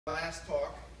last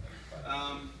talk.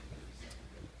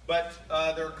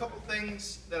 There are a couple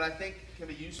things that I think can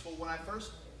be useful. When I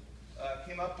first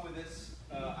came up with this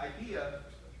idea,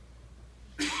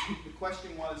 the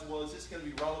question was, well, is this going to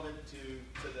be relevant to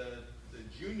the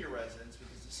junior residents?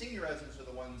 Because the senior residents are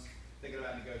the ones thinking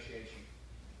about negotiation.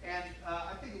 And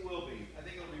I think it will be. I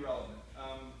think it will be relevant.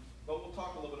 But we'll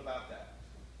talk a little bit about that.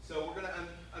 So we're going to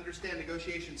understand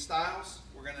negotiation styles.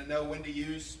 We're going to know when to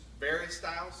use various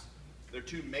styles. There are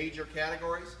two major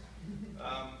categories.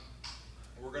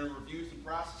 We're going to review some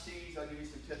processes. I'll give you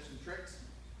some tips and tricks.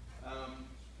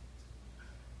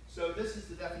 So this is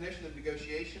the definition of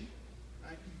negotiation.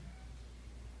 Right?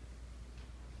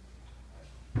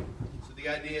 So the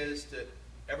idea is that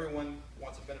everyone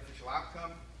wants a beneficial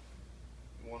outcome.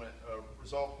 You want to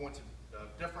resolve points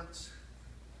of difference.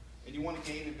 And you want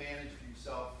to gain advantage for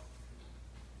yourself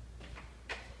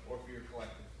or for your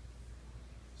collective.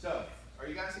 So, are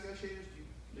you guys negotiators?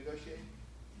 Do you negotiate?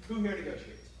 Who here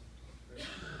negotiates?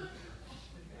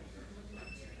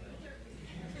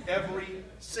 Every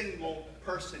single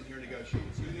person here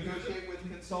negotiates. You negotiate with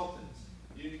consultants.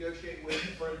 You negotiate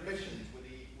for admissions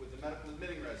with the medical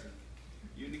admitting resident.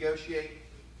 You negotiate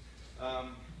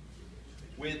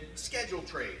with scheduled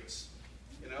trades.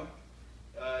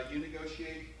 You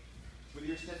negotiate with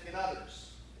your significant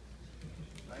others.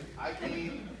 Right?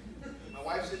 My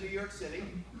wife's in New York City.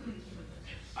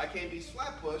 I came to East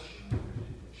Flatbush.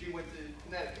 She went to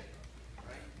Connecticut.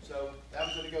 Right? So that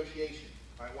was a negotiation.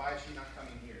 Right? Why is she not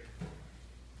coming here?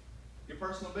 Your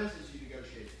personal business, you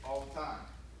negotiate all the time.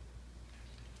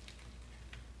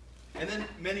 And then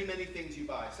many, many things you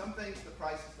buy. Some things, the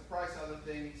price is the price. Other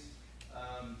things,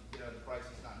 the price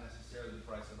is not necessarily the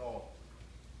price at all.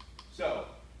 So,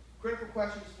 critical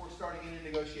questions before starting any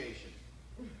negotiation.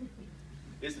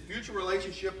 Is the future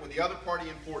relationship with the other party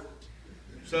important?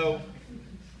 So,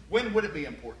 when would it be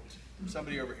important?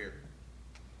 Somebody over here.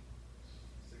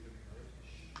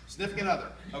 Significant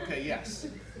other. Okay, yes.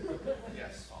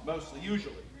 Yes, mostly,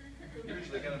 usually.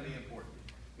 Usually going to be important.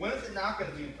 When is it not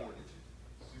going to be important?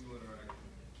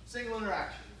 Single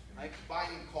interaction. Right? Buying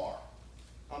a car.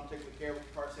 I don't particularly care what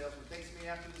the car salesman thinks of me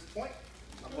after this point.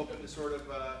 I'm hoping to sort of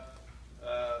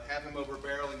have him over a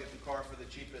barrel and get the car for the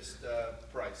cheapest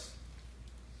price.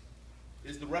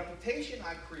 Is the reputation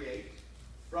I create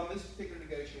from this particular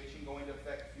negotiation going to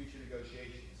affect future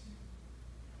negotiations?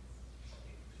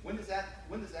 When does that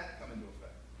come into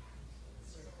effect?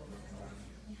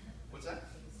 What's that?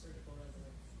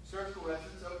 Surgical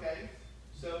residence, okay.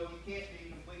 So you can't be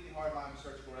completely hardline with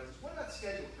surgical residence. What about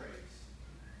scheduled trades?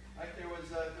 Right, there was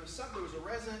a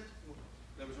resident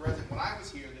when I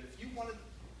was here that if you wanted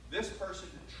this person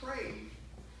to trade,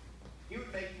 he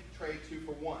would make you trade 2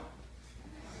 for 1.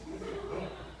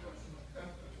 Right?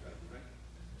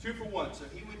 2 for 1. So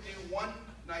he would do one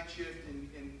night shift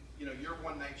and your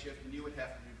one night shift, and you would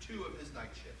have to do 2 of his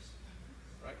night shifts.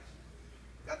 Right?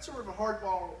 That's sort of a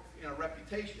hardball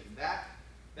reputation. That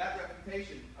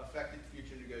reputation affected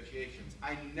future negotiations.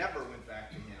 I never went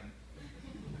back to him,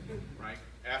 right?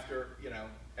 After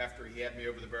he had me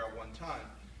over the barrel one time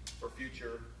for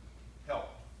future help.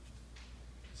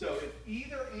 So if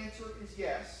either answer is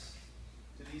yes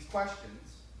to these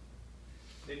questions,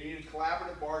 then you need a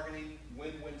collaborative bargaining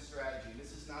win-win strategy.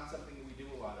 This is not something that we do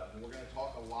a lot of, and we're going to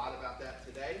talk a lot about that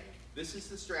today. This is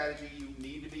the strategy you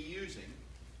need to be using,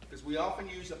 because we often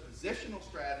use a positional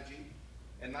strategy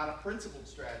and not a principled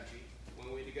strategy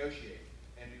when we negotiate.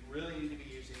 And we really need to be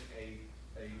using a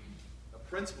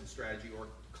principled strategy or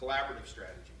collaborative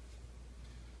strategy.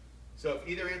 So if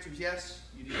either answer is yes,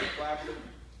 you need a collaborative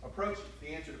approach. If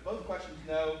the answer to both questions is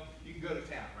no, you can go to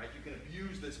town, right? You can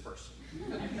abuse this person.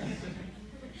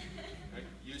 Right?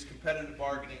 Use competitive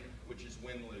bargaining, which is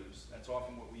win-lose. That's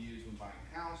often what we use when buying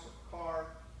a house or a car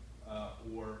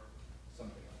or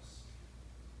something else.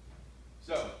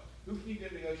 So, who can you go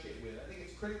negotiate with? I think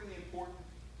it's critically important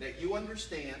that you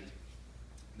understand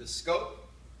the scope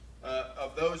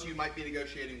of those you might be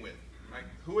negotiating with. Right?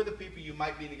 Who are the people you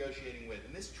might be negotiating with?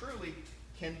 And this truly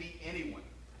can be anyone.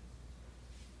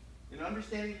 In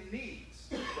understanding the needs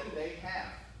that they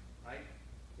have, right?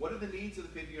 What are the needs of the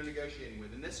people you're negotiating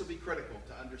with? And this will be critical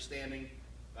to understanding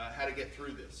how to get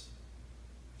through this.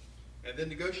 And then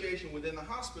negotiation within the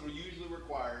hospital usually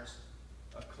requires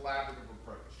a collaborative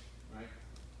approach, right?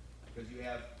 Because you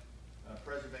have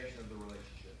preservation of the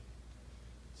relationship.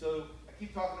 So I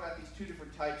keep talking about these 2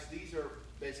 different types. These are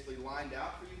basically lined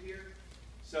out for you here.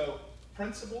 So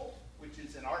principle, which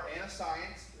is an art and a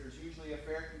science, there's usually a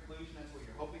fair conclusion. That's what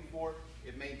you're hoping for.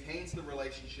 It maintains the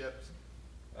relationships.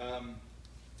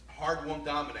 Hard won't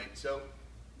dominate. So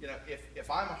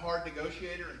if I'm a hard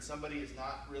negotiator and somebody is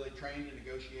not really trained in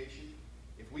negotiation,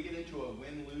 if we get into a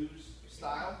win-lose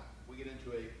style, we get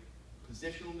into a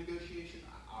positional negotiation,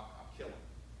 I'll kill them,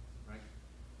 right?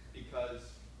 Because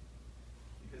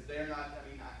they're not,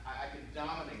 I can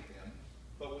dominate them,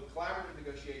 but with collaborative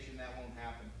negotiation, that won't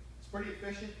happen. It's pretty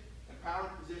efficient, and power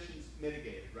positions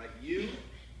mitigated, right? You,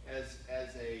 as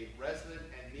a resident,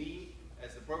 and me,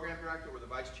 as the program director, or the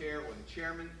vice chair, or the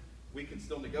chairman, we can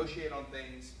still negotiate on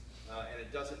things, and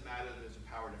it doesn't matter that there's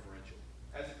a power differential.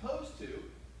 As opposed to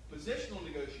positional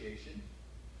negotiation,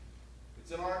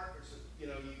 it's an art, you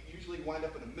usually wind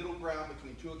up in a middle ground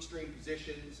between two extreme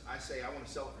positions. I say I want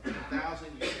to sell it for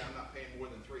 $10,000, you say I'm not paying more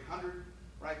than $300,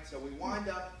 right? So we wind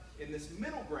up in this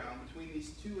middle ground between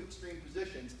these two extreme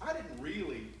positions. I didn't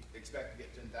really expect to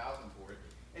get $10,000 for it,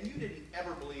 and you didn't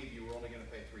ever believe you were only going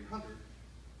to pay $300,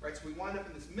 right? So we wind up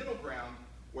in this middle ground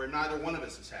where neither one of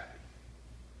us is happy.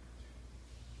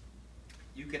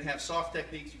 You can have soft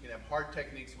techniques, you can have hard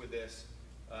techniques with this.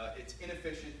 It's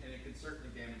inefficient, and it can certainly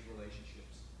damage relationships.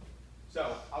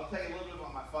 So I'll tell you a little bit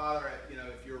about my father.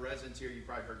 If you're residents here, you've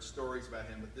probably heard stories about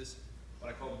him, but this, what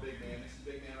I call the big man, this is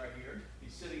the big man right here.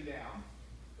 He's sitting down,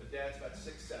 but Dad's about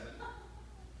 6'7".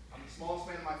 I'm the smallest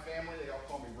man in my family. They all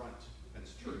call me Runt.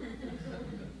 That's true.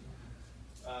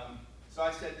 So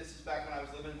I said, this is back when I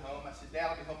was living at home. I said,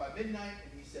 Dad, I'll be home by midnight.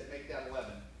 And he said, make that 11.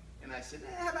 And I said,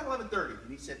 how about 11:30?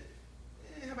 And he said,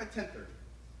 how about 10:30?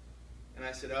 And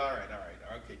I said, all right,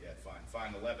 okay, Dad,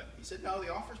 fine, 11. He said, no,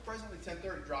 the offer's presently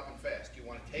 10:30, dropping fast. Do you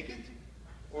want to take it,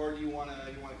 or do you want to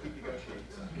keep negotiating?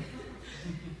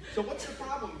 So what's the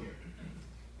problem here?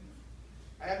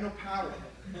 I have no power,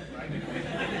 right?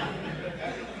 I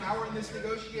have no power in this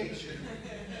negotiation,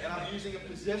 and I'm using a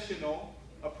positional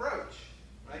approach,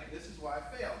 right? This is why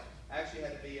I failed. I actually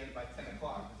had to be in by 10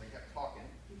 o'clock because I kept talking.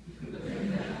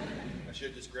 I should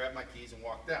have just grabbed my keys and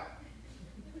walked out.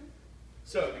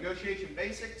 So, negotiation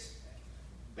basics.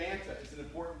 Banta is an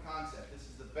important concept. This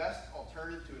is the best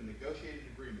alternative to a negotiated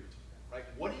agreement, right?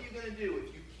 What are you going to do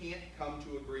if you can't come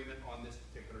to agreement on this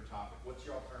particular topic? What's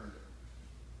your alternative?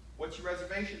 What's your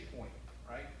reservation point,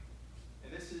 right?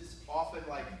 And this is often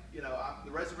like,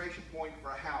 the reservation point for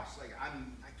a house, like I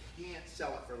can't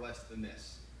sell it for less than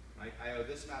this, right? I owe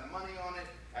this amount of money on it,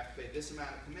 I have to pay this amount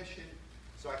of commission,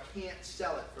 so I can't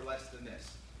sell it for less than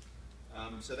this.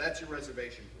 So that's your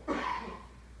reservation point.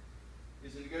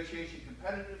 Is the negotiation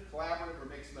competitive, collaborative, or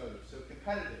mixed motive? So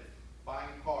competitive, buying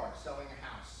a car, selling a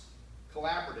house.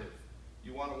 Collaborative,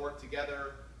 you want to work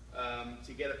together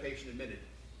to get a patient admitted,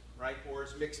 right? Or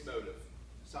is mixed motive,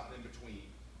 something in between.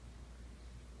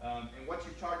 And what's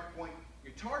your target point?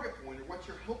 Your target point, or what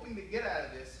you're hoping to get out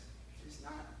of this, is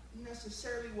not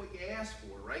necessarily what you asked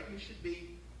for, right? You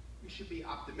should be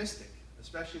optimistic,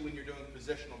 especially when you're doing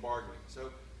positional bargaining.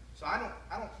 So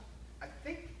I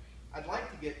think I'd like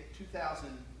to get $2,000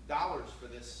 for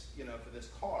this, for this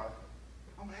car.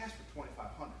 I'm going to ask for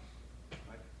 $2,500,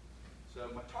 right? So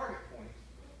my target point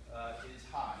is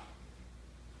high,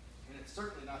 and it's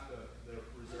certainly not the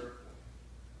reserve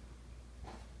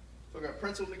point. So I've got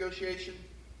principal negotiation.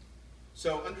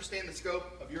 So understand the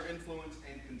scope of your influence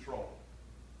and control.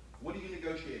 What are you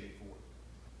negotiating for?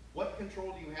 What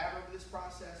control do you have over this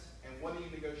process, and what are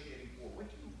you negotiating for? What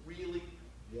do you really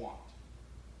want?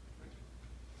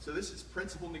 So this is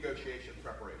principal negotiation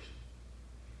preparation.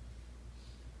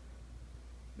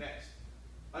 Next,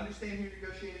 understand who you're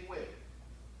negotiating with.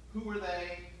 Who are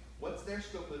they? What's their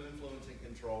scope of influence and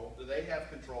control? Do they have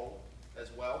control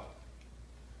as well?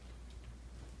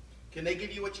 Can they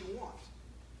give you what you want?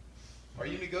 Are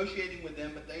you negotiating with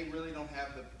them, but they really don't have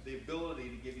the ability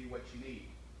to give you what you need?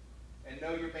 And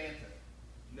know your banta.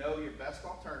 Know your best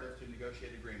alternative to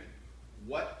negotiate agreement.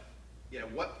 What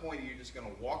point are you just going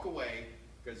to walk away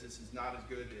because this is not as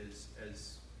good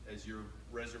as your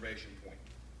reservation point?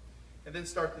 And then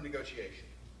start the negotiation.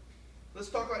 Let's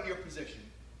talk about your position.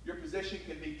 Your position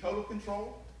can be total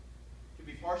control, can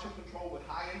be partial control with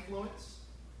high influence.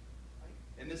 Right?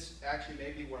 And this actually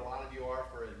may be where a lot of you are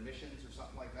for admissions or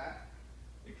something like that.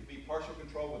 It could be partial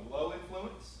control with low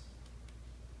influence.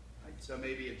 Right? So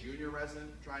maybe a junior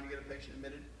resident trying to get a patient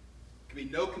admitted. It could be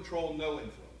no control, no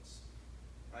influence.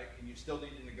 Right? And you still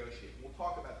need to negotiate. We'll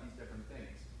talk about these different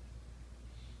things.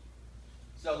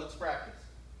 So let's practice.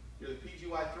 You're the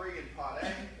PGY3 in Pod A.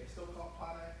 They still call it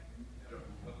Pod A?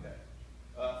 Okay.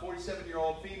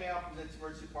 47-year-old female presents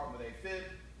emergency department with AFib,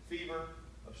 fever,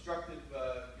 obstructive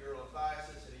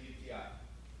urolithiasis, and a UTI.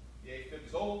 The AFib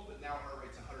is old, but now her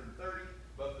rate's 130.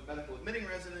 Both the medical admitting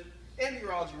resident and the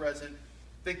urology resident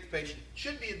think the patient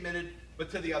should be admitted, but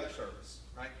to the other service,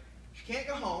 right? She can't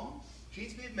go home. She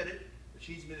needs to be admitted, but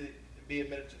she needs to be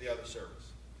admitted to the other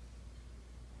service.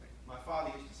 my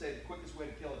father used to say the quickest way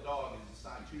to kill a dog is to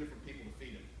assign 2 different people to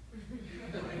feed him.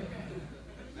 Right?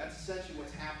 That's essentially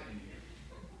what's happening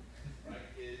here. Right?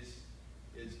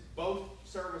 Is both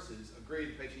services agree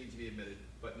the patient needs to be admitted,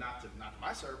 but not to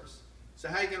my service. So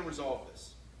how are you going to resolve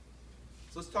this?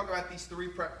 So let's talk about these 3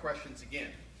 prep questions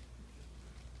again.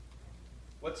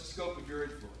 What's the scope of your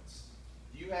influence?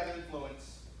 Do you have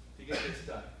influence to get this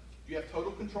done? Do you have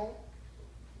total control?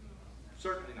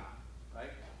 Certainly not, right?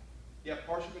 You have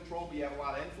partial control, but you have a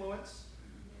lot of influence?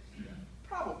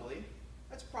 Probably.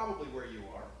 That's probably where you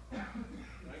are,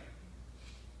 right?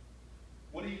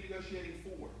 What are you negotiating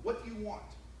for? What do you want?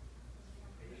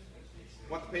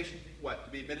 Want the patient, what,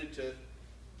 to be admitted to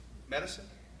medicine?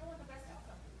 I want the best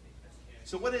outcome.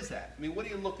 So what is that? I mean, what are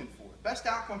you looking for? Best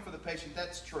outcome for the patient,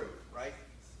 that's true, right?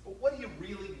 But what do you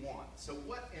really want? So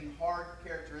what in hard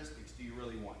characteristics do you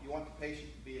really want? You want the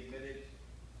patient to be admitted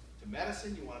to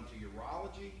medicine? You want them to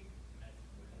urology?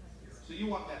 So you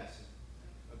want medicine,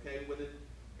 okay? With it,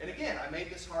 and again, I made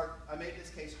this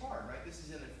case hard, right? This is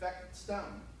an infected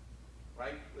stone,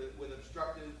 right? With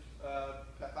obstructive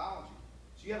pathology.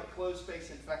 So you have a closed space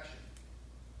infection.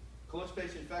 Closed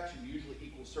space infection usually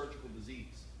equals surgical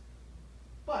disease.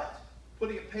 But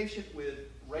putting a patient with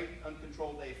rate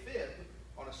uncontrolled AFib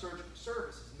on a surgical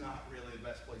service is not really the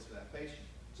best place for that patient.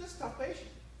 It's just a tough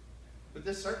patient. But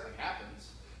this certainly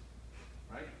happens,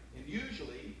 right? And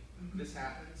usually this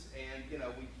happens, and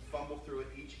we fumble through it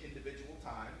each individual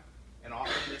time. And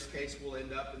often in this case, we'll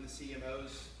end up in the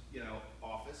CMO's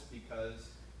office because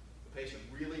the patient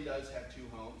really does have 2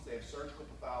 homes. They have surgical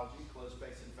pathology, closed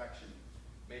space infection,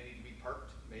 may need to be perked,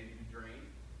 may need to be drained,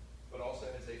 but also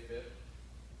has AFib.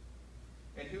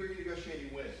 And who are you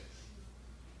negotiating with?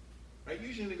 Right?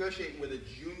 Usually negotiating with a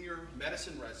junior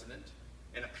medicine resident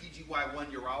and a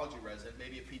PGY1 urology resident,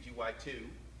 maybe a PGY2.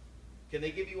 Can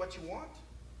they give you what you want?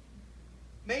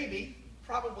 Maybe,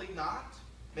 probably not.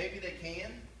 Maybe they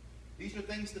can. These are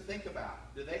things to think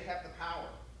about. Do they have the power?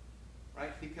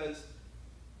 Right? Because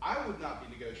I would not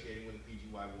be negotiating with a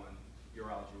PGY1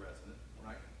 urology resident,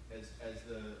 right? As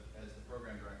the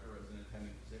program director or as an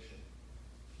attending physician.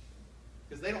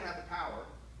 Because they don't have the power.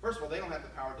 First of all, they don't have the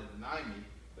power to deny me,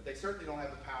 but they certainly don't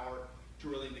have the power to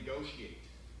really negotiate.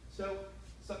 So,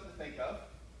 something to think of.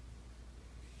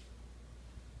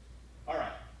 All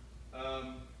right.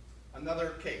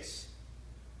 Another case.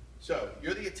 So,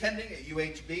 you're the attending at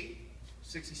UHB.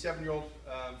 67-year-old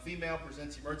female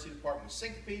presents the emergency department with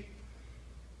syncope.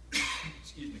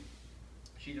 Excuse me.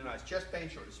 She denies chest pain,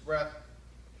 shortness of breath.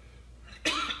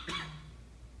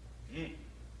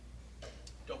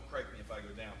 Don't crank me if I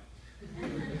go down.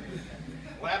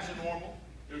 Labs are normal.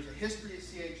 There's a history of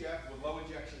CHF with low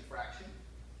ejection fraction.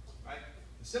 Right?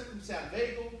 The symptoms sound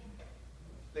vagal.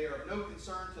 They are of no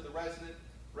concern to the resident.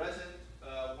 Resident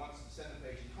wants to send the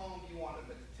patient home. You want them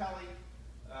at the tele.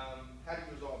 How do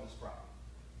you resolve this problem?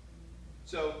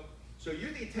 So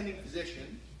you're the attending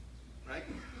physician, right?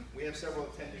 We have several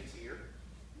attendings here.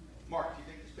 Mark, do you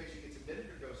think this patient gets admitted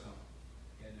or goes home?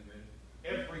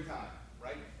 Every time,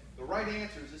 right? The right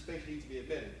answer is this patient needs to be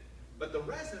admitted. But the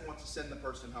resident wants to send the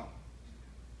person home.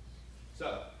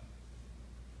 So,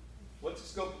 what's the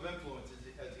scope of influence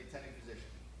as the attending physician?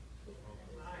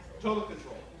 Total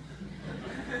control.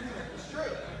 It's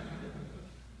true.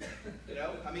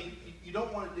 I mean, you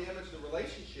don't want to damage the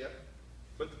relationship,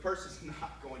 but the person's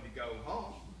not going to go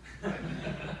home. Right?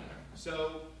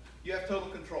 So, you have total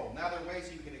control. Now, there are ways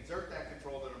you can exert that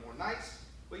control that are more nice,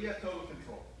 but you have total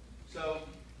control. So,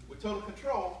 with total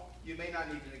control, you may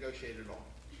not need to negotiate at all.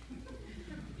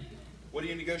 What are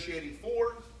you negotiating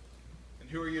for? And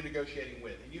who are you negotiating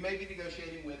with? And you may be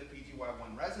negotiating with a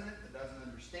PGY1 resident that doesn't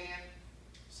understand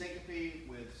syncope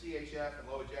with CHF and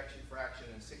low ejection fraction,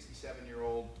 and a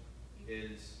 67-year-old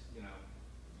is,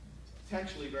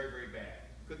 potentially very, very bad.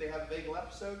 Could they have a vagal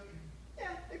episode? Yeah,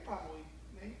 they probably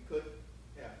could.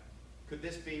 Yeah. Could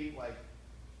this be like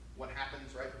what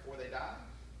happens right before they die?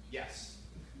 Yes.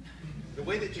 The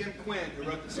way that Jim Quinn, who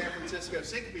wrote the San Francisco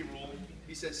syncope rule,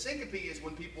 he says syncope is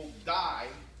when people die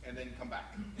and then come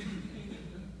back.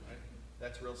 Right?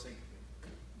 That's real syncope.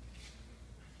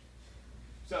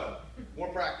 So, more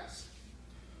practice.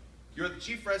 You're the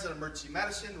chief resident of emergency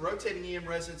medicine. Rotating EM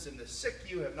residents in the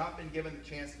SICU have not been given the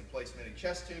chance to place many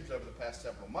chest tubes over the past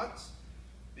several months.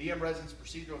 The EM resident's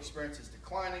procedural experience is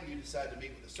declining. You decide to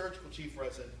meet with the surgical chief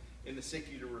resident in the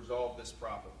SICU to resolve this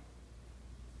problem.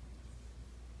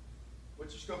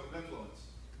 What's your scope of influence?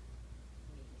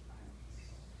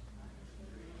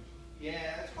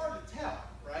 Yeah, it's hard to tell,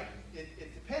 right?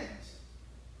 It depends.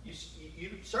 You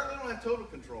certainly don't have total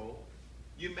control.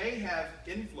 You may have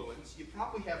influence. You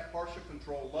probably have partial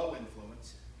control, low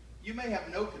influence. you may have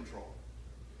no control,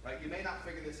 right? You may not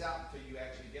figure this out until you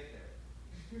actually get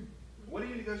there. What are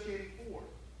you negotiating for?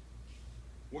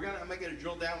 I'm going to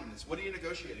drill down on this. What are you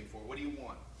negotiating for? What do you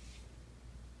want?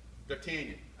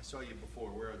 D'Artagnan, I saw you before.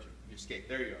 Where are you? You escaped.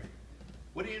 There you are.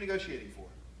 What are you negotiating for?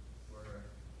 For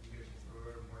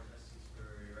more justice for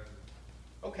your residents.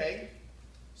 Okay.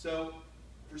 So,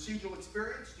 procedural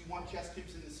experience. Do you want chest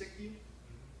tubes in the SICU?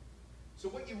 So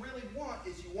what you really want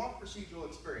is you want procedural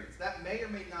experience. That may or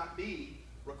may not be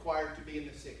required to be in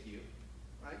the SICU,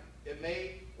 right? It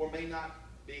may or may not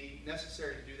be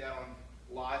necessary to do that on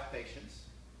live patients,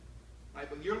 right?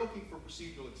 But you're looking for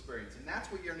procedural experience, and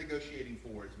that's what you're negotiating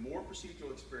for, is more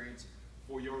procedural experience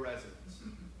for your residents.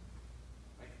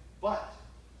 Right? But,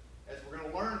 as we're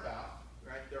going to learn about,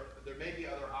 right, there may be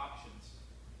other options.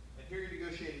 And here you're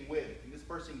negotiating with, and this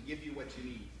person can give you what you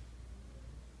need.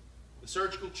 The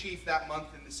surgical chief that month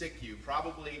in the SICU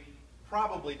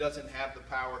probably doesn't have the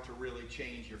power to really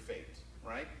change your fate,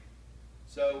 right?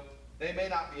 So they may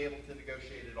not be able to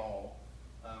negotiate at all.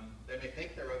 They may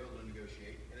think they're able to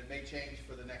negotiate, and it may change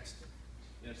for the next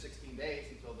 16 days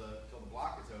until the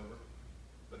block is over.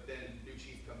 But then new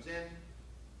chief comes in,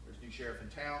 there's new sheriff in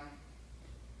town.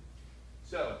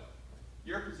 So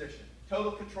your position,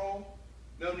 total control,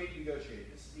 no need to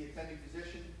negotiate. This is the attending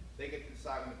physician. They get to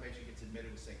decide when the patient gets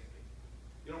admitted with syncope.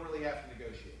 You don't really have to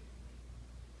negotiate.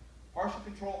 Partial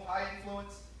control, high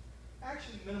influence,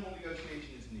 actually minimal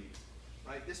negotiation is needed.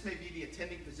 Right? This may be the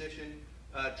attending physician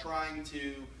trying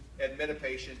to admit a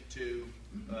patient to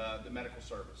the medical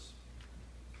service.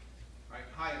 Right?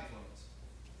 High influence.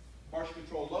 Partial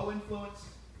control, low influence,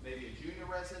 maybe a junior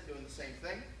resident doing the same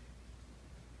thing.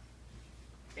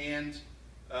 And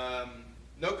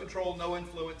no control, no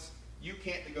influence, you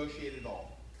can't negotiate at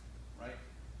all. Right?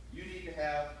 You need to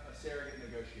have a surrogate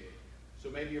negotiator. So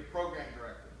maybe your program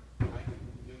director, right?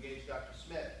 You engage Dr.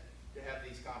 Smith to have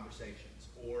these conversations,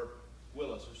 or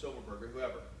Willis or Silverberg or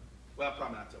whoever. Well,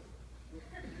 probably not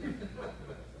Silverberg.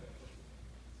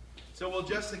 So we'll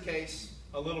adjust the case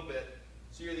a little bit.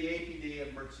 So you're the APD of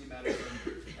emergency medicine,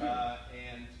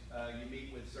 and you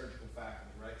meet with surgical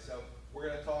faculty, right? So we're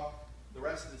going to talk the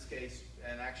rest of this case,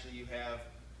 and actually you have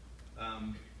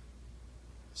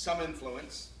some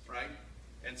influence, right?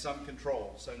 And some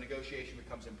control. So negotiation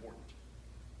becomes important.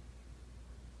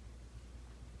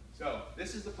 So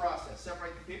this is the process.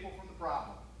 Separate the people from the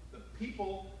problem. The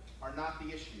people are not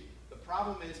the issue. The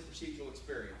problem is procedural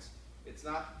experience. It's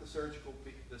not that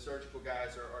the surgical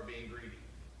guys are being greedy.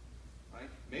 Right?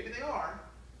 Maybe they are,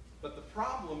 but the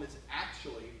problem is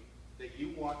actually that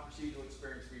you want procedural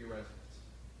experience for your residents.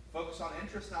 Focus on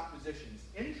interests, not positions.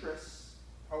 Interests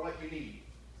are what you need.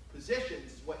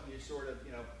 Positions is what you sort of,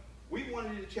 we want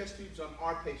to do the chest tubes on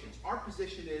our patients. Our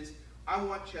position is, I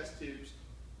want chest tubes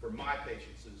for my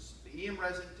patients. So the EM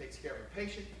resident takes care of a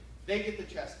patient, they get the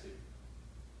chest tube.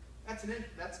 That's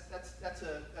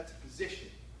a position.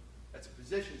 That's a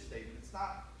position statement. It's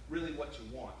not really what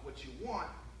you want. What you want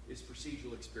is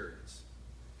procedural experience.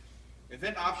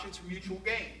 Event options for mutual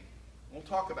gain. We'll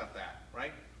talk about that,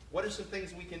 right? What are some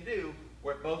things we can do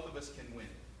where both of us can win?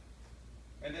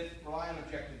 And then rely on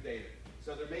objective data.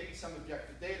 So there may be some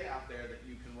objective data out there that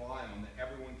you can rely on, that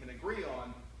everyone can agree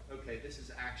on, okay, this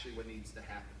is actually what needs to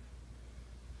happen.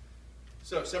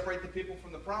 So separate the people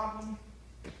from the problem.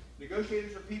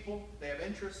 Negotiators are people, they have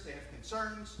interests, they have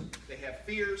concerns, they have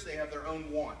fears, they have their own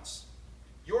wants.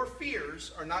 Your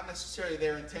fears are not necessarily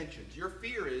their intentions. Your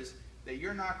fear is that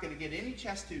you're not going to get any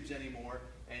chest tubes anymore,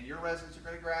 and your residents are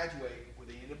going to graduate with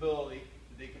the inability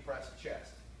to decompress the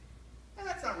chest. And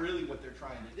that's not really what they're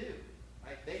trying to do.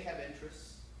 Right? They have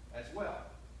interests as well.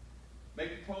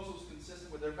 Make proposals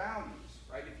consistent with their values.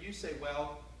 Right? If you say,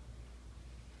 well,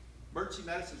 emergency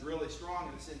medicine is really strong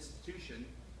in this institution,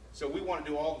 so we want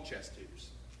to do all the chest tubes.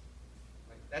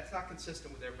 Right? That's not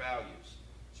consistent with their values.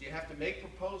 So you have to make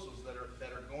proposals that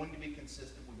are going to be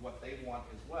consistent with what they want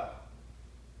as well.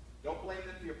 Don't blame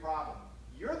them for your problem.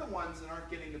 You're the ones that aren't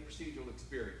getting the procedural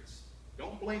experience.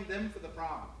 Don't blame them for the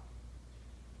problem.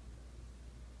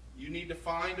 You need to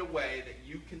find a way that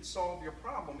you can solve your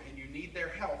problem, and you need their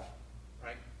help,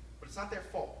 right? But it's not their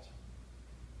fault.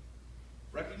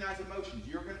 Recognize emotions.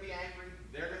 You're going to be angry.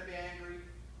 They're going to be angry.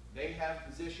 They have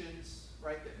positions,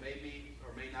 right, that may be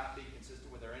or may not be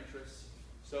consistent with their interests.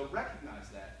 So recognize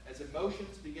that. As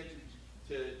emotions begin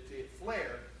to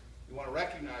flare, you want to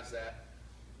recognize that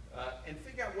and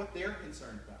figure out what they're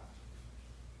concerned about.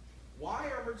 Why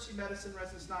are emergency medicine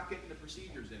residents not getting the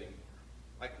procedures anymore?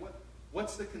 Like,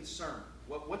 what's the concern?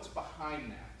 What's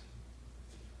behind that?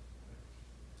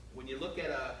 When you look at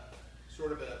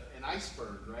an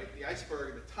iceberg, right? The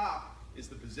iceberg at the top is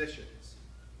the positions.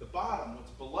 The bottom,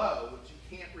 what's below, which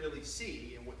you can't really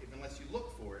see unless you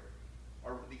look for it,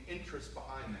 are the interests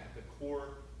behind that, the core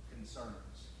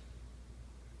concerns.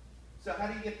 So how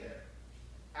do you get there?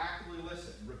 Actively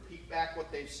listen. Repeat back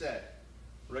what they've said.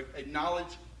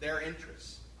 Acknowledge their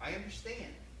interests. I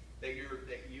understand that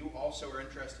you also are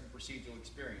interested in procedural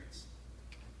experience.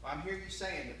 I'm hearing you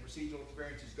saying that procedural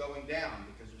experience is going down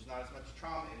because there's not as much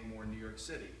trauma anymore in New York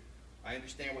City. I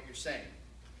understand what you're saying.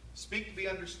 Speak to be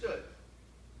understood.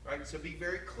 Right? So be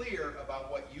very clear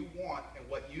about what you want and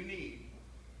what you need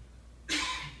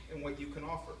and what you can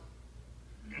offer.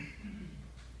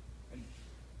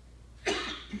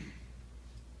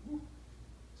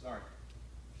 Sorry.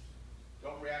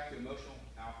 Don't react to emotional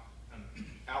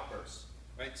outbursts.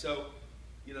 Right? So,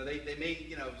 they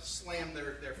may, slam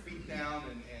their feet down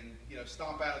and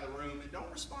stomp out of the room, and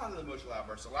don't respond to the emotional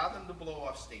outbursts. Allow them to blow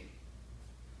off steam.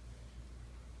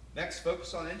 Next,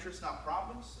 focus on interests, not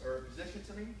problems, or positions,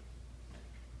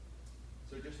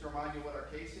 So just to remind you what our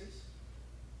case is.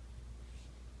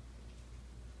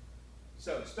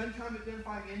 So spend time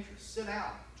identifying interests. Sit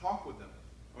down, talk with them.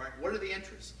 All right, what are the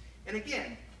interests? And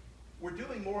again, we're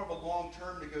doing more of a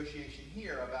long-term negotiation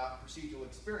here about procedural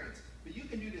experience, but you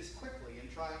can do this quickly in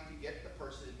trying to get the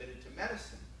person admitted to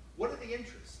medicine. What are the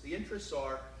interests? The interests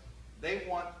are they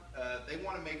want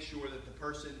to make sure that the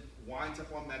person winds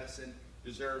up on medicine,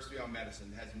 deserves to be on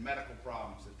medicine, has medical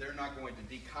problems, that they're not going to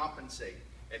decompensate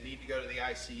and need to go to the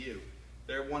ICU.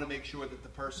 They want to make sure that the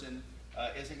person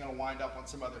isn't going to wind up on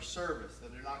some other service,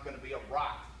 that they're not going to be a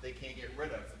rock that they can't get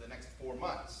rid of for the next 4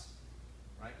 months.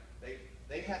 Right?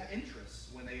 They have interests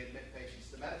when they admit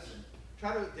patients to medicine.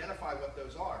 Try to identify what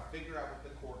those are. Figure out what the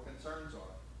core concerns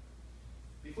are.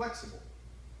 Be flexible.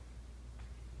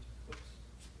 Oops,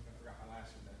 I forgot my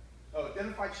last one there. Oh,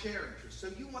 identify shared interests. So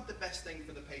you want the best thing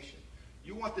for the patient.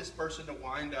 You want this person to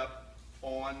wind up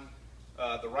on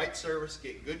the right service,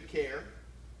 get good care,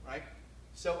 right?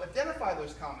 So identify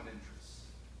those common interests.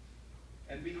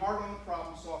 And be hard on the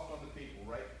problem, soft on the people,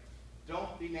 right?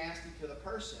 Don't be nasty to the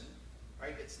person,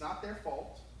 right? It's not their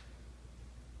fault,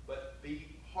 but be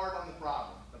hard on the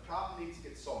problem. The problem needs to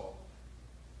get solved.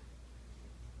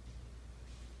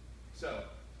 So,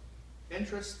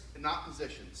 interest and not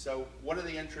position. So what are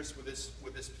the interests with this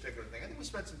particular thing? I think we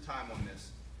spent some time on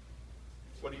this.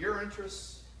 What are your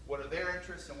interests? What are their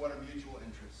interests? And what are mutual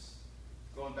interests?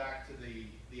 Going back to the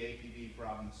APD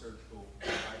problem, the surgical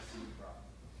ICU problem.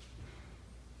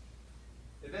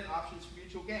 And then options for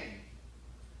mutual gain.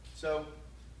 So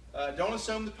don't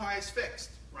assume the pie is fixed,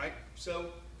 right?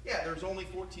 So yeah, there's only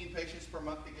 14 patients per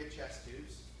month that get chest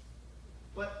tubes,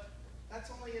 but that's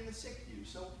only in the SICU.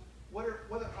 So what are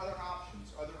other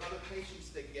options? Are there other patients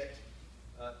that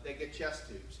get chest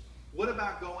tubes? What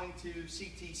about going to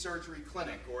CT surgery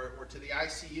clinic or to the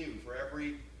ICU for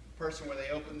every person where they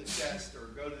open the chest or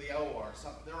go to the OR or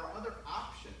something? There are other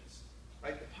options,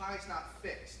 right? The pie's not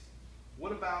fixed.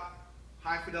 What about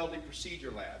high fidelity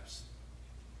procedure labs?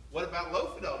 What about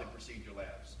low fidelity procedure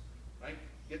labs, right?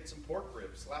 Get some pork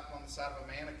ribs, slap them on the side of a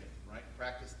mannequin, right?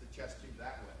 Practice the chest tube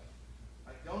that way.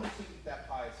 Right? Don't assume that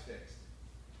pie is fixed.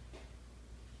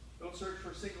 Don't search for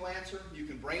a single answer. You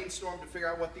can brainstorm to figure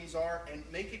out what these are and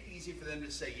make it easy for them to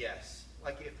say yes.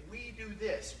 Like, if we do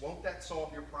this, won't that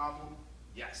solve your problem?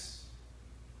 Yes.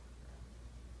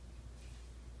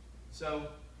 So,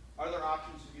 are there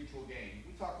options for mutual gain?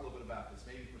 We talked a little bit about this.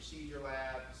 Maybe procedure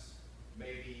labs,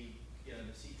 maybe the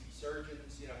CT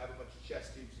surgeons, have a bunch of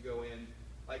chest tubes to go in.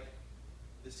 Like,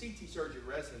 the CT surgeon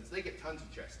residents, they get tons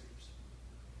of chest tubes,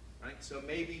 right? So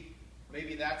maybe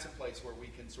that's a place where we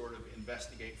can sort of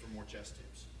investigate for more chest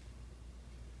tubes.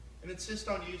 And insist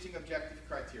on using objective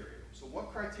criteria. So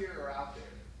what criteria are out there?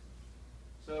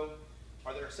 So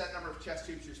are there a set number of chest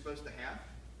tubes you're supposed to have?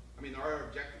 I mean, there are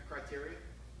objective criteria.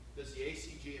 Does the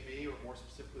ACGME, or more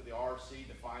specifically the RRC,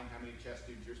 define how many chest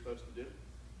tubes you're supposed to do?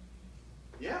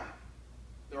 Yeah.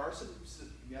 There are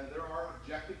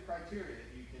objective criteria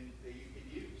that you can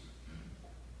use.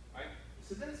 Right?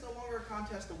 So then it's no longer a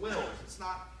contest of wills. It's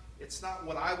not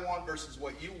what I want versus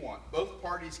what you want. Both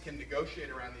parties can negotiate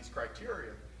around these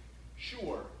criteria.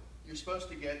 Sure, you're supposed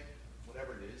to get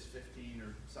whatever it is, 15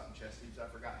 or something chest tubes.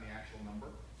 I've forgotten the actual number.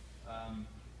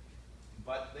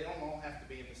 But they don't all have to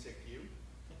be in the SICU.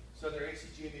 So they're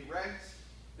ACGME regs.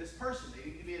 This person, they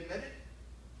need to be admitted.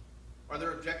 Are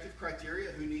there objective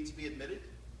criteria who needs to be admitted?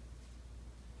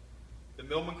 The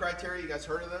Millman criteria, you guys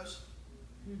heard of those?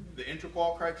 The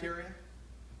interqual criteria?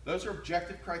 Those are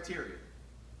objective criteria.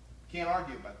 Can't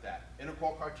argue about that.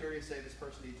 Interqual criteria say this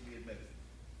person needs to be admitted.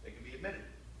 They can be admitted.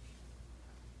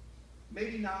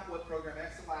 Maybe not what Program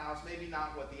X allows, maybe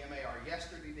not what the MAR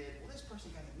yesterday did. Well, this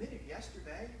person got admitted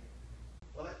yesterday.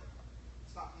 Well,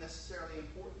 it's not necessarily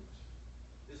important.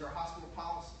 Is our hospital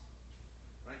policy,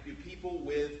 right? Do people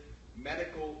with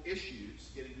medical issues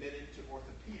get admitted to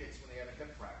orthopedics when they have a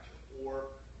hip fracture, or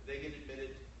they get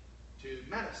admitted to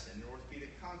medicine and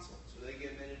orthopedic consults, or they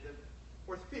get admitted to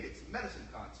orthopedics and medicine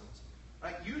consults,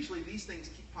 right? Usually these things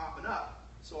keep popping up,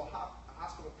 so a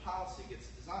hospital policy gets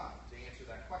designed to answer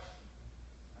that question.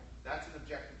 Right? That's an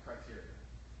objective criteria.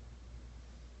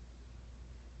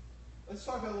 Let's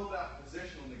talk a little about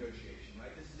positional negotiation,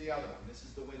 right? This is the other one. This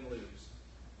is the win-lose.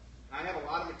 I have a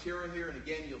lot of material here, and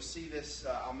again, you'll see this.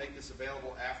 I'll make this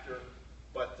available after,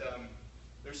 but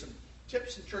there's some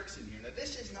tips and tricks in here. Now,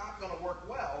 this is not going to work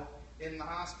well in the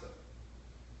hospital.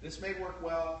 This may work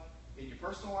well in your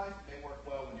personal life. It may work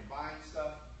well when you're buying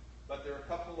stuff, but there are a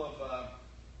couple of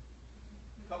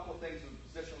things with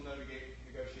positional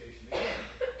negotiation. Again,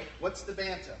 what's the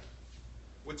BANTA?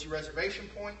 What's your reservation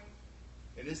point?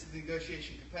 And is the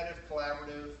negotiation competitive,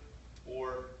 collaborative,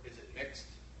 or is it mixed?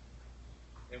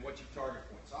 And what's your target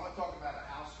point? So I'm going to talk about a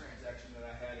house transaction that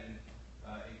I had in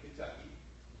Kentucky.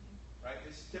 Right?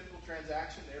 This is a typical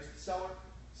transaction. There's the seller.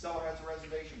 The seller has a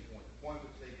reservation point, the point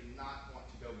which they do not want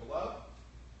to go below.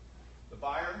 The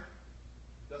buyer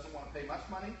doesn't want to pay much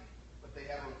money, but they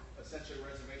have essentially a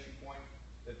reservation point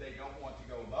that they don't want to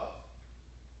go above.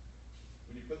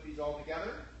 When you put these all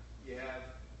together, you have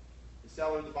the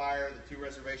seller, the buyer, the two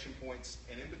reservation points,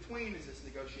 and in between is this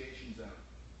negotiation zone,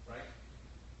 right?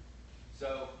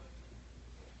 So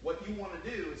what you want to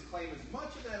do is claim as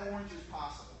much of that orange as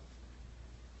possible.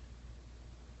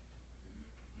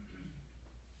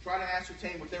 Try to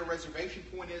ascertain what their reservation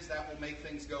point is. That will make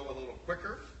things go a little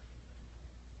quicker.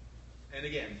 And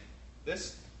again,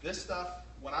 this stuff,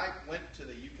 when I went to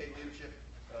the UK Leadership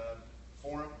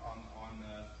Forum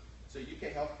so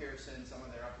UK Healthcare sends some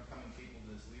of their up-and-coming people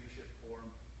to this leadership forum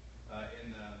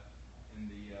in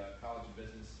the College of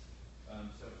Business.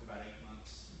 So for about 8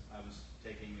 months, I was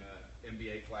taking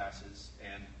MBA classes,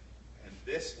 and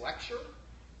this lecture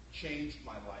changed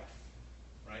my life,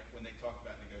 right, when they talk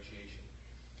about negotiation.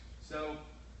 So,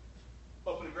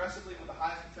 open aggressively with the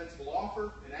highest defensible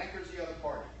offer. It anchors the other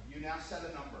party. You now set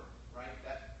a number, right?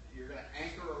 That you're going to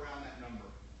anchor around that number.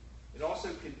 It also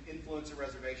can influence a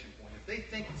reservation point. If they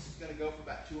think this is going to go for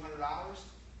about $200,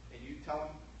 and you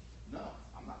tell them, no,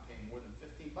 I'm not paying more than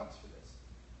 $15 for this,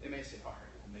 they may say, all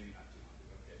right, well, maybe not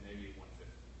 200, okay, maybe 150,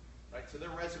 right? So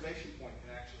their reservation point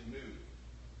can actually move.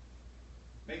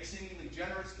 Make seemingly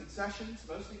generous concessions.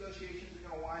 Most negotiations are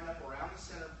going to wind up around the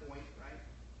center point, right?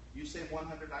 You say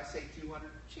 100, I say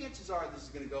 200. Chances are this is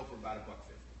going to go for about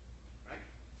 $1.50, right?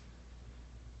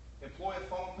 Employ a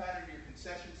funnel pattern to your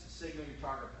concessions to signal your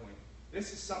target point.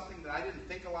 This is something that I didn't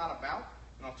think a lot about,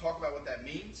 and I'll talk about what that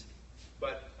means,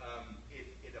 but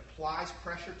it applies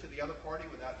pressure to the other party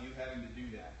without you having to do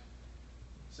that.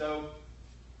 So,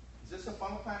 is this a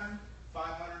funnel pattern?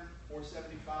 500,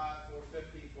 475,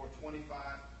 450,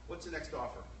 425. What's the next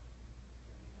offer?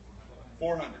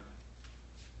 400.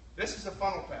 This is a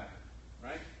funnel pattern,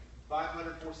 right?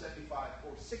 500, 475,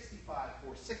 465,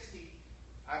 460.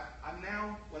 I'm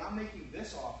now, when I'm making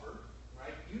this offer,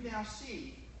 right, you now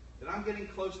see that I'm getting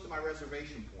close to my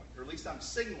reservation point, or at least I'm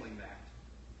signaling that,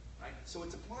 right? So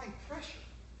it's applying pressure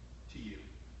to you,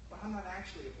 but I'm not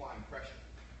actually applying pressure,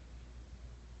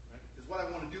 right? Because what I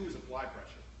want to do is apply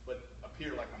pressure, but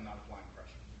appear like I'm not applying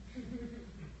pressure.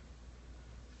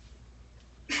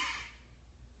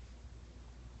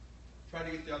 Try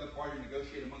to get the other party to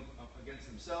negotiate against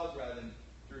themselves rather than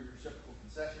through reciprocal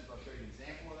concessions. I'll show you an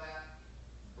example of that.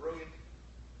 Brilliant.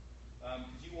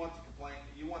 Because you want to complain,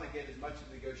 you want to get as much of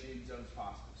the negotiating zone as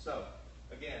possible. So,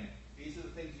 again, these are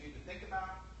the things you need to think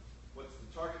about. What's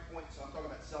the target point? So I'm talking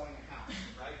about selling a house,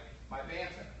 right? My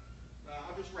BANTA,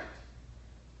 I'll just rent,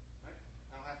 right?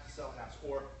 I don't have to sell a house.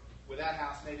 Or with that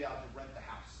house, maybe I'll just rent the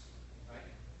house, right?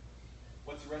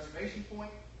 What's the reservation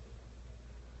point?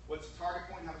 What's the target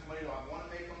point? How much money do I want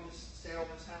to make on this sale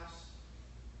of this house?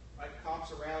 Right?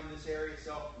 Comps around this area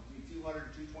sell between 200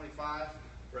 and 225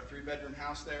 for a 3-bedroom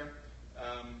house there.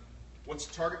 What's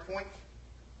the target point?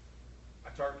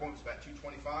 My target point was about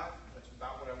 225. That's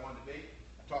about what I wanted to be.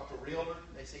 I talked to a realtor.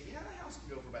 They say, yeah, the house can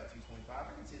go for about 225. I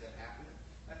can see that happening.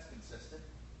 That's consistent.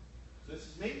 So this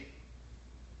is me.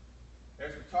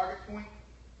 There's my target point,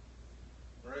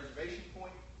 my reservation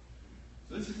point.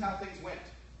 So this is how things went.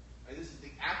 Right? This is the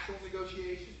actual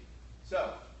negotiation.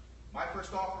 So my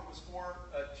first offer was for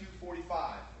 245.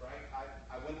 Right?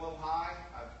 I went a little high.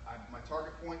 My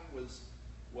target point was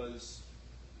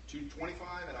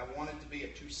 225, and I wanted to be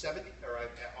at 270, or I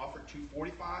offered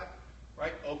 245.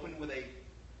 Right? Open with a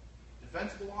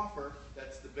defensible offer.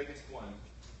 That's the biggest one.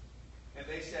 And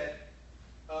they said,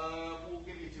 we'll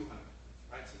give you 200.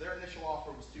 Right? So their initial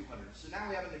offer was 200. So now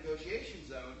we have a negotiation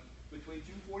zone between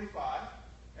 245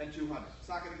 and 200. It's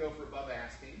not going to go for above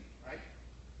asking, right?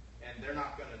 And they're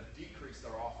not going to decrease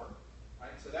their offer,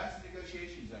 right? So that's the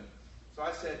negotiation zone. So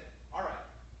I said, all right,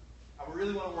 I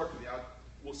really want to work with you.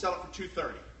 We'll sell it for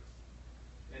 230.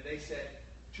 And they said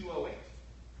 208.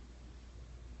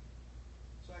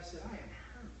 So I said, I am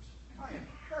hurt. I am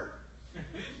hurt.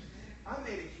 I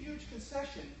made a huge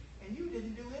concession, and you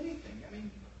didn't do anything. I mean,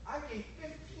 I gave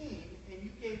 15, and you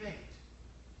gave 8.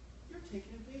 You're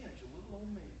taking advantage of little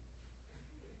old me.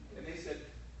 And they said,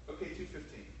 okay,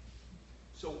 215.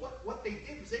 So what they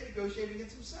did was they negotiated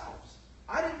against themselves.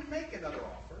 I didn't make another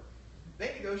offer.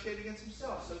 They negotiated against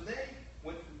themselves. So they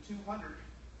went from 200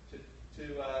 to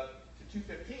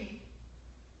 215,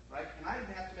 right? And I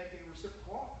didn't have to make any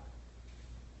reciprocal offer.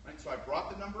 Right? So I brought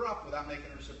the number up without making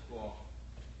a reciprocal offer.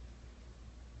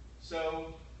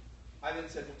 So I then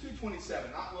said, well, 227,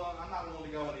 I'm not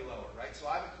willing to go any lower, right? So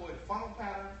I've employed a funnel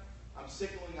pattern. I'm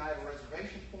signaling I have a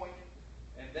reservation point,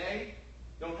 and they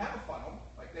don't have a funnel.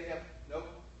 Like they have no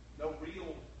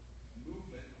real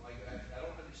movement. Like I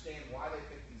don't understand why they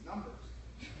picked these numbers.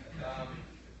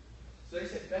 So they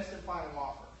said best and final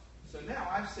offer. So now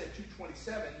I've said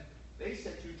 227, they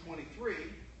said 223,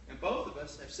 and both of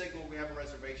us have signaled we have a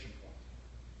reservation point.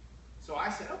 So I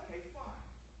said, okay, fine.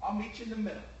 I'll meet you in the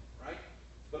middle, right?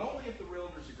 But only if the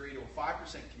realtors agree to a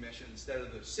 5% commission instead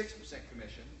of the 6%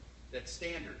 commission that's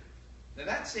standard. Now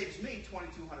that saves me $2,200.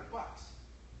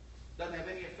 Doesn't have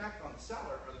any effect on the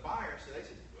seller or the buyer, so they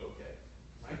said, okay,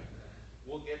 right?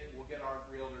 We'll get our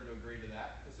realtor to agree to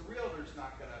that because the realtor's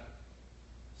not going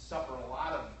to suffer a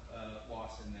lot of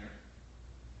loss in there.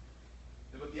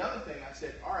 But the other thing I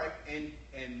said, all right,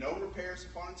 and no repairs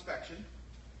upon inspection.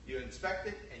 You inspect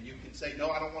it, and you can say, no,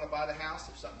 I don't want to buy the house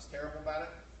if something's terrible about it,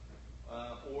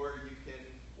 or you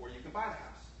can buy the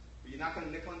house. But you're not going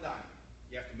to nickel and dime it.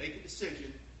 You have to make a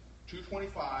decision,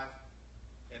 225,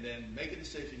 and then make a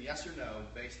decision, yes or no,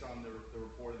 based on the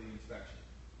report of the inspection.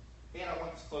 And I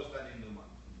want this closed by the end of the month.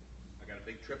 I got a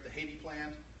big trip to Haiti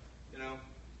planned. You know,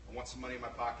 I want some money in my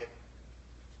pocket.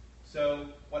 So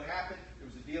what happened? There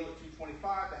was a deal at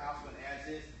 225. The house went as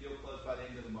is. The deal closed by the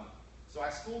end of the month. So I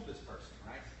schooled this person,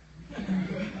 right?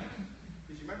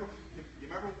 Because you remember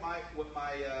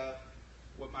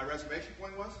what my reservation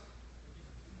point was?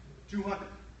 200.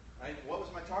 Right? What was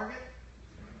my target?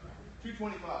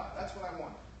 225. That's what I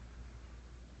wanted.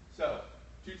 So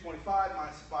 225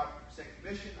 minus the 5%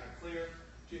 commission. I clear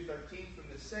 213 from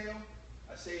this sale.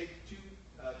 I saved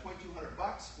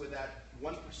 $2,200 with that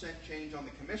 1% change on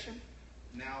the commission.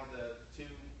 Now the two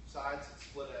sides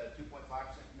split a 2.5%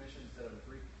 commission instead of a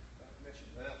 3% commission.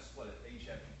 They don't split it. They each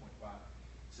have 2.5.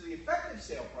 So the effective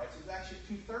sale price was actually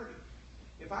 $230.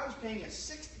 If I was paying a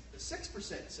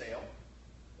 6% sale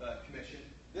commission,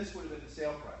 this would have been the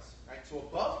sale price. Right? So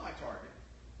above my target,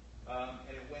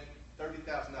 and it went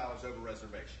 $30,000 over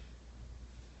reservation.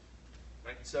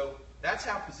 Right? So that's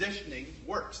how positioning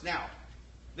works. Now,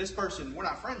 this person, we're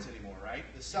not friends anymore, right?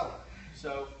 The seller.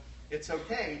 So it's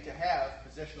okay to have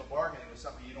positional bargaining with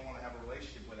somebody you don't want to have a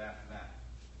relationship with after that.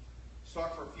 Let's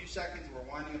talk for a few seconds. We're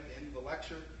winding up the end of the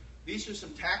lecture. These are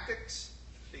some tactics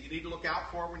that you need to look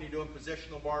out for when you're doing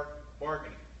positional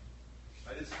bargaining.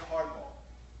 Right, this is the hard ball.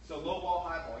 So low ball,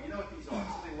 high ball. You know what these are.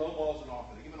 Somebody low balls an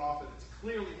offer. They give an offer that's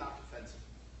clearly not defensive.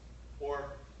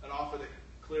 Or an offer that's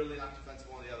clearly not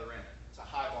defensible on the other end. It's a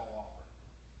high ball offer.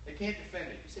 They can't defend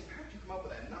it. You say, how did you come up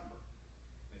with that number?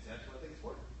 They say, that's what I think it's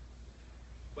worth.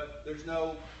 But there's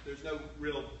no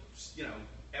real,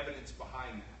 evidence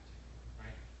behind that.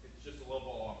 Right? It's just a low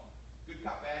ball offer. Good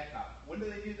cop, bad cop. When do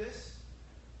they do this?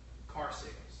 Car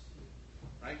sales.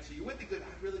 Right? So you're with the good,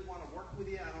 I really want to work with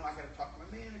you. I don't know, I got to talk to my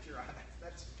manager.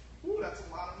 That's a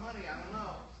lot of money. I don't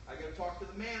know. I got to talk to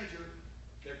the manager.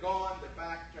 They're gone. They're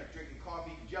back drinking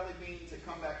coffee and jelly beans. They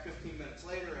come back 15 minutes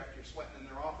later after you're sweating in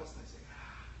their office, and they say,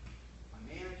 my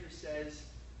manager says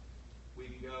we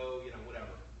can go,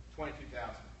 whatever,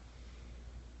 $22,000.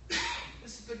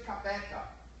 This is good cop, bad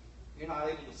cop. You're not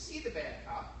able to see the bad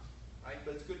cop, right?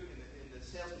 But it's good. And the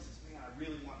salesman says, man, I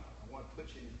want to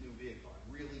put you in this new vehicle. I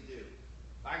really do.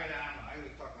 I got to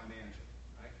talk to my manager,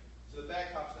 right? So the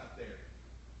bad cop's not there.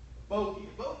 Bogey.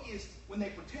 A bogey is when they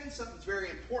pretend something's very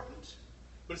important,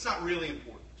 but it's not really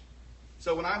important.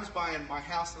 So when I was buying my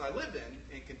house that I lived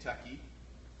in Kentucky,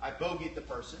 I bogeyed the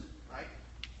person, right,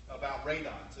 about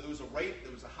radon. So there was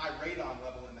a high radon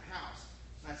level in the house.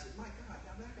 And I said, my God,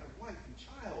 I've got a wife and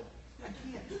child. I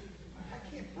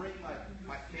can't bring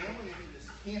my family into this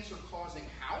cancer-causing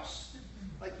house.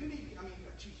 Like, geez, you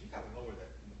got to lower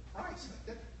that price.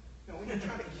 Like that When you're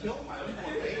trying to kill my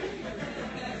unborn baby.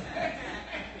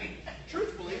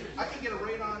 Truthfully, I can get a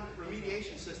radon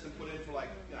remediation system put in for like,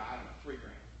 I don't know, $3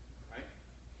 grand, right?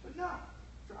 But no,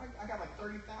 I got like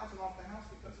 30,000 off the house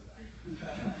because of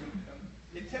that.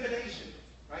 Intimidation,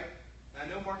 right? And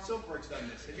I know Mark Silverberg's done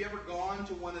this. Have you ever gone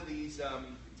to one of these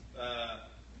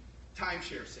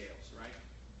timeshare sales, right?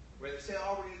 Where they say,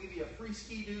 oh, we're going to give you a free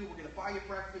ski-doo, we're going to buy you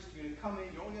breakfast, you're going to come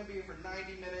in, you're only going to be here for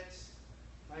 90 minutes,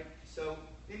 right? So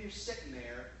then you're sitting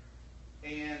there,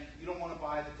 and you don't want to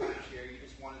buy the timeshare, you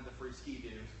just wanted the free ski-doo,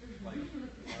 like,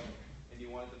 and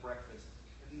you wanted the breakfast.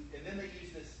 And then they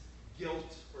use this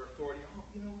guilt or authority. Oh,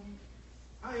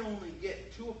 I only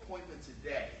get 2 appointments a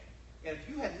day. And if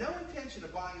you had no intention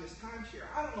of buying this timeshare,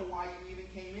 I don't know why you even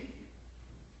came in here.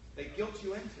 They guilt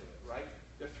you into it, right?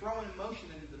 They're throwing emotion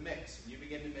into the mix, and you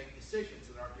begin to make decisions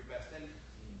that aren't your best interest.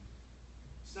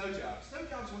 Snow jobs. Snow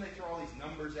jobs, when they throw all these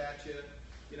numbers at you,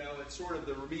 it's sort of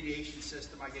the remediation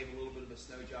system. I gave a little bit of a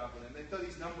snow job with them. They throw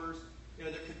these numbers,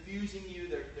 they're confusing you,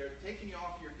 they're taking you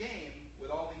off your game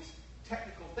with all these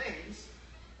technical things,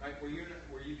 right, where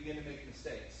you begin to make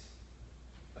mistakes.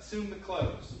 Assume the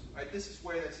close, right? This is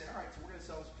where they say, all right, so we're going to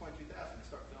sell this for $22,000. They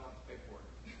start filling out the paperwork.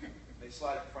 They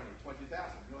slide it in front of you, $22,000.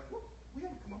 You're like, well, we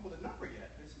haven't come up with a number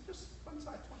yet. They said, just put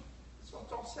inside 20. So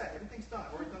it's all set. Everything's done.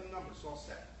 I've already done the numbers. It's all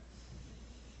set.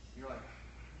 You're like,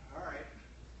 all right.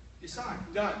 You signed.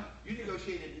 Done. You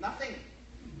negotiated nothing.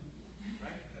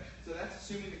 Right? So that's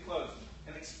assuming the close.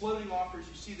 And exploding offers,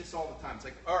 you see this all the time. It's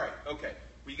like, all right, okay.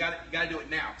 Well, you got to do it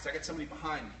now because I got somebody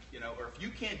behind me, or if you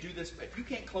can't do this, if you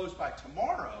can't close by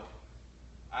tomorrow,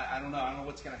 I don't know. I don't know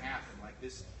what's going to happen. Like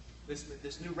this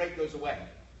new rate goes away,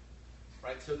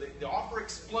 right? So the offer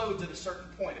explodes at a certain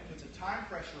point. It puts a time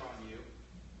pressure on you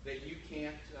that you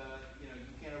can't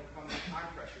overcome that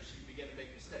time pressure, so you begin to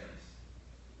make mistakes,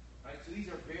 right? So these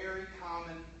are very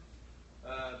common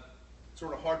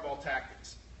sort of hardball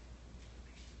tactics.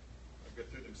 I'll go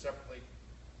through them separately.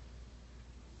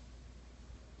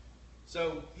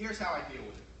 So here's how I deal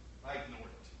with it. I ignore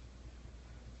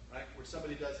it. Right? Where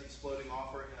somebody does the exploding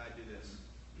offer and I do this.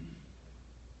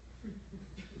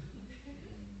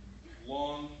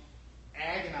 Long,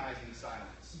 agonizing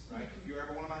silence. Right? If you're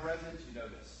ever one of my residents, you know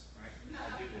this. Right?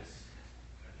 I do this.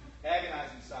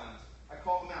 Agonizing silence. I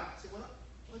call them out. I say, well,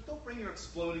 don't bring your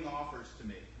exploding offers to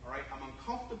me. All right? I'm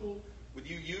uncomfortable with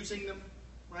you using them.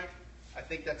 Right? I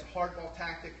think that's a hardball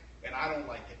tactic, and I don't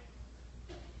like it.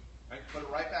 Right? Put it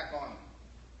right back on them.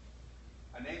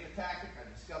 I name the tactic, I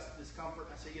discuss the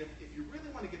discomfort, I say, if you really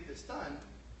want to get this done,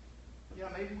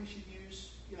 maybe we should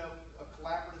use, a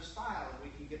collaborative style and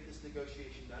we can get this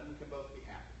negotiation done, we can both be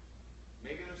happy.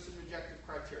 Maybe there's some objective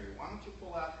criteria. Why don't you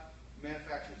pull out the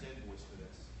manufacturer's invoice for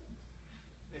this?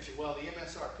 They say, well, the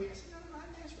MSRP. I said, no, I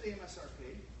didn't ask for the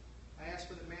MSRP. I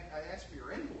asked for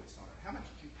your invoice on it. How much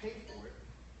did you pay for it?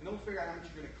 And then we'll figure out how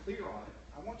much you're going to clear on it.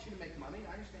 I want you to make money.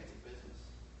 I understand it's a business.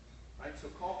 Right?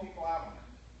 So call people out on it.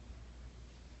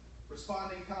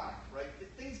 Respond in kind, right?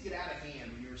 Things get out of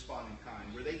hand when you respond in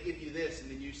kind, where they give you this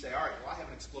and then you say, all right, well, I have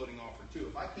an exploding offer too.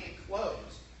 If I can't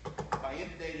close by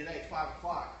end of day today, 5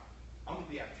 o'clock, I'm going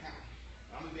to be out of town.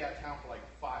 I'm going to be out of town for like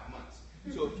 5 months.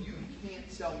 So if you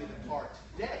can't sell me the car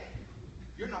today,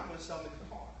 you're not going to sell me the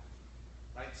car.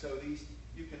 Right? So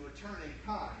you can return in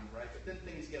kind, right? But then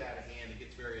things get out of hand. It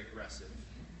gets very aggressive.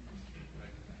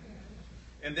 Right?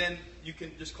 And then you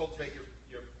can just cultivate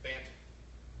your banter.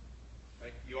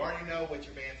 Right? You already know what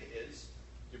your banta is.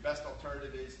 Your best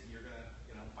alternative is that you're going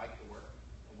to, bike to work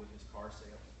with this car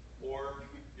sale, or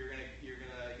you're going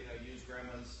to use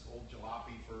grandma's old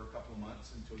jalopy for a couple of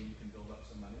months until you can build up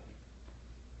some money.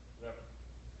 Whatever.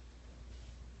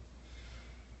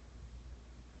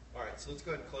 All right, so let's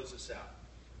go ahead and close this out.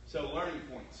 So learning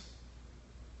points.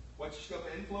 What's your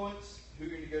scope of influence? Who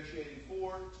you're negotiating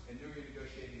for, and who you're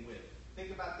negotiating with. Think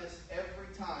about this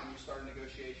every time you start a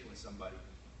negotiation with somebody.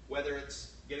 Whether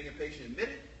it's getting a patient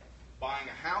admitted, buying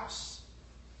a house,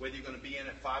 whether you're going to be in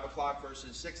at 5 o'clock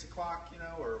versus 6 o'clock,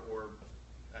 or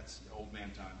that's old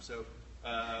man time. So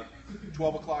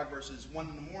 12 o'clock versus 1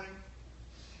 in the morning.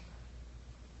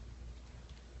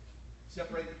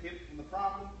 Separate the kid from the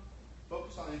problem.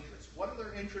 Focus on interests. What are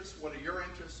their interests? What are your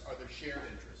interests? Are there shared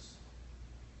interests?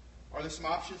 Are there some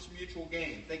options for mutual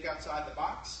gain? Think outside the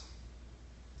box.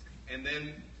 And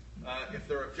then if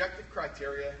there are objective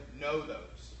criteria, know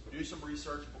those. Do some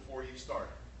research before you start.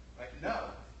 Right?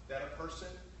 Know that a person,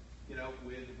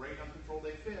 with rate uncontrolled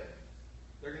AFib,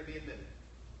 they're going to be admitted.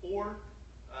 Or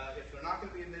if they're not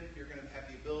going to be admitted, you're going to have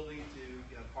the ability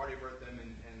to, cardiovert them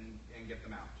and get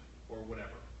them out, or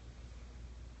whatever.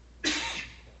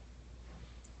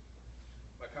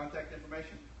 My contact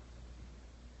information.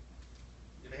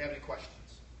 If you Anybody have any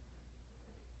questions?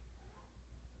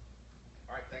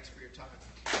 All right, thanks for your time.